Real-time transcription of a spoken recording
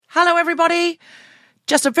Hello, everybody.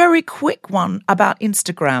 Just a very quick one about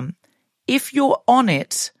Instagram. If you're on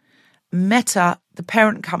it, Meta, the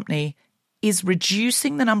parent company, is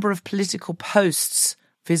reducing the number of political posts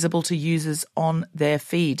visible to users on their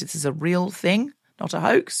feed. This is a real thing, not a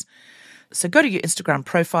hoax. So go to your Instagram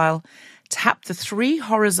profile, tap the 3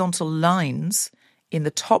 horizontal lines in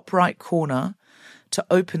the top right corner to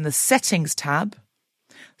open the Settings tab,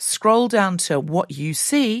 scroll down to What You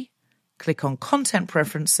See, click on Content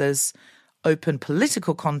Preferences, open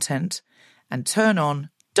Political Content, and turn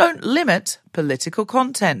on Don't Limit Political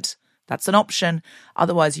Content. That's an option.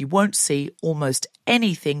 Otherwise, you won't see almost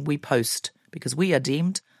anything we post because we are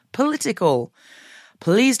deemed political.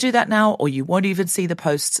 Please do that now, or you won't even see the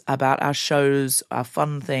posts about our shows, our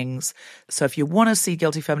fun things. So if you want to see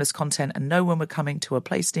Guilty Feminist content and know when we're coming to a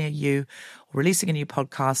place near you or releasing a new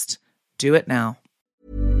podcast, do it now.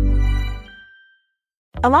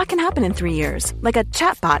 A lot can happen in 3 years, like a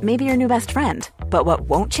chatbot may be your new best friend. But what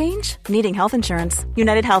won't change? Needing health insurance.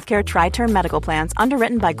 United Healthcare Tri-Term Medical Plans,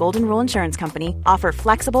 underwritten by Golden Rule Insurance Company, offer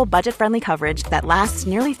flexible, budget-friendly coverage that lasts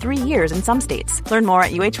nearly 3 years in some states. Learn more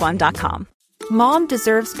at uh1.com. Mom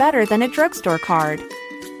deserves better than a drugstore card.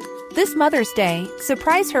 This Mother's Day,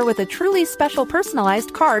 surprise her with a truly special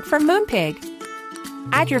personalized card from Moonpig.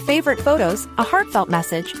 Add your favorite photos, a heartfelt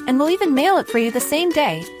message, and we'll even mail it for you the same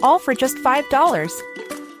day, all for just $5.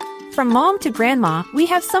 From mom to grandma, we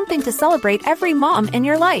have something to celebrate every mom in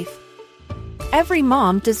your life. Every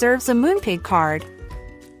mom deserves a Moonpig card.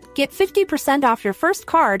 Get 50% off your first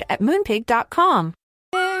card at Moonpig.com.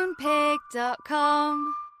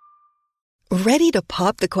 Moonpig.com. Ready to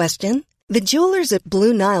pop the question? The jewelers at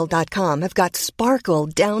BlueNile.com have got sparkle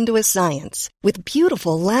down to a science with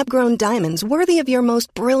beautiful lab-grown diamonds worthy of your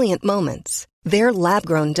most brilliant moments. Their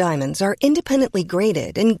lab-grown diamonds are independently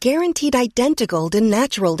graded and guaranteed identical to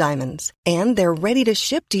natural diamonds, and they're ready to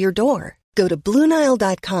ship to your door. Go to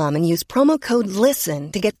BlueNile.com and use promo code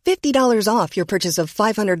LISTEN to get $50 off your purchase of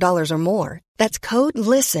 $500 or more. That's code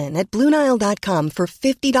LISTEN at BlueNile.com for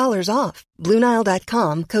 $50 off.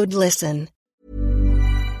 BlueNile.com, code LISTEN.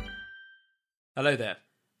 Hello there.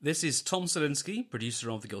 This is Tom Selinsky,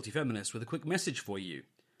 producer of The Guilty Feminist, with a quick message for you.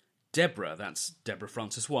 Deborah, that's Deborah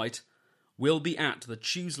Frances White, will be at the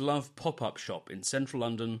Choose Love pop-up shop in central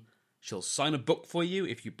London. She'll sign a book for you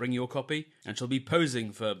if you bring your copy, and she'll be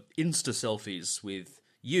posing for Insta selfies with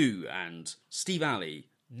you and Steve Alley,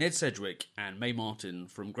 Ned Sedgwick and Mae Martin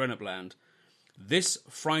from Grown Up Land this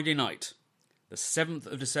Friday night, the 7th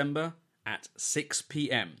of December at 6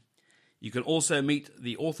 p.m. You can also meet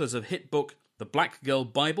the authors of hit book The Black Girl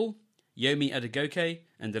Bible, Yomi Adegoke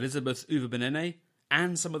and Elizabeth Uvabenene,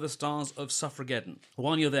 and some of the stars of Suffrageddon.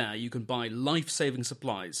 While you're there, you can buy life-saving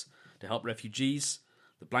supplies to help refugees.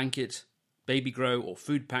 The blanket, baby grow, or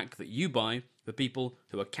food pack that you buy for people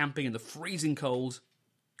who are camping in the freezing cold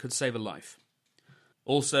could save a life.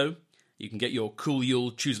 Also, you can get your Cool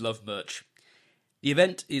Yule Choose Love merch. The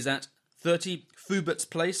event is at 30 Fubert's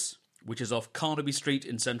Place, which is off Carnaby Street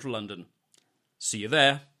in central London. See you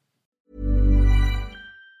there.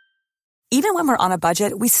 Even when we're on a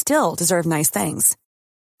budget, we still deserve nice things.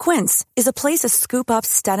 Quince is a place to scoop up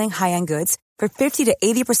stunning high-end goods for 50 to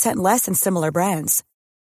 80% less than similar brands.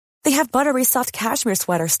 They have buttery soft cashmere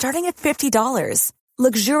sweaters starting at $50,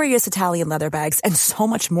 luxurious Italian leather bags, and so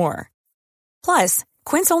much more. Plus,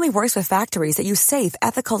 Quince only works with factories that use safe,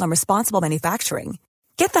 ethical, and responsible manufacturing.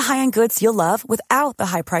 Get the high-end goods you'll love without the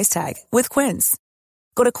high price tag with Quince.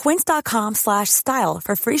 Go to quince.com/style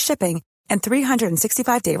for free shipping and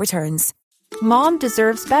 365-day returns. Mom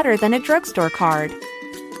deserves better than a drugstore card.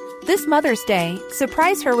 This Mother's Day,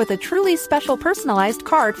 surprise her with a truly special personalized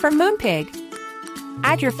card from Moonpig.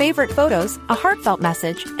 Add your favorite photos, a heartfelt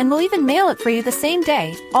message, and we'll even mail it for you the same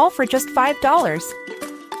day, all for just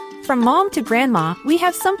 $5. From mom to grandma, we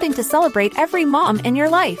have something to celebrate every mom in your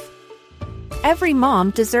life. Every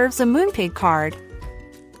mom deserves a Moonpig card.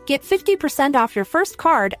 Get 50% off your first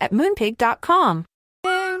card at Moonpig.com.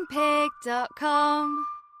 Moonpig.com.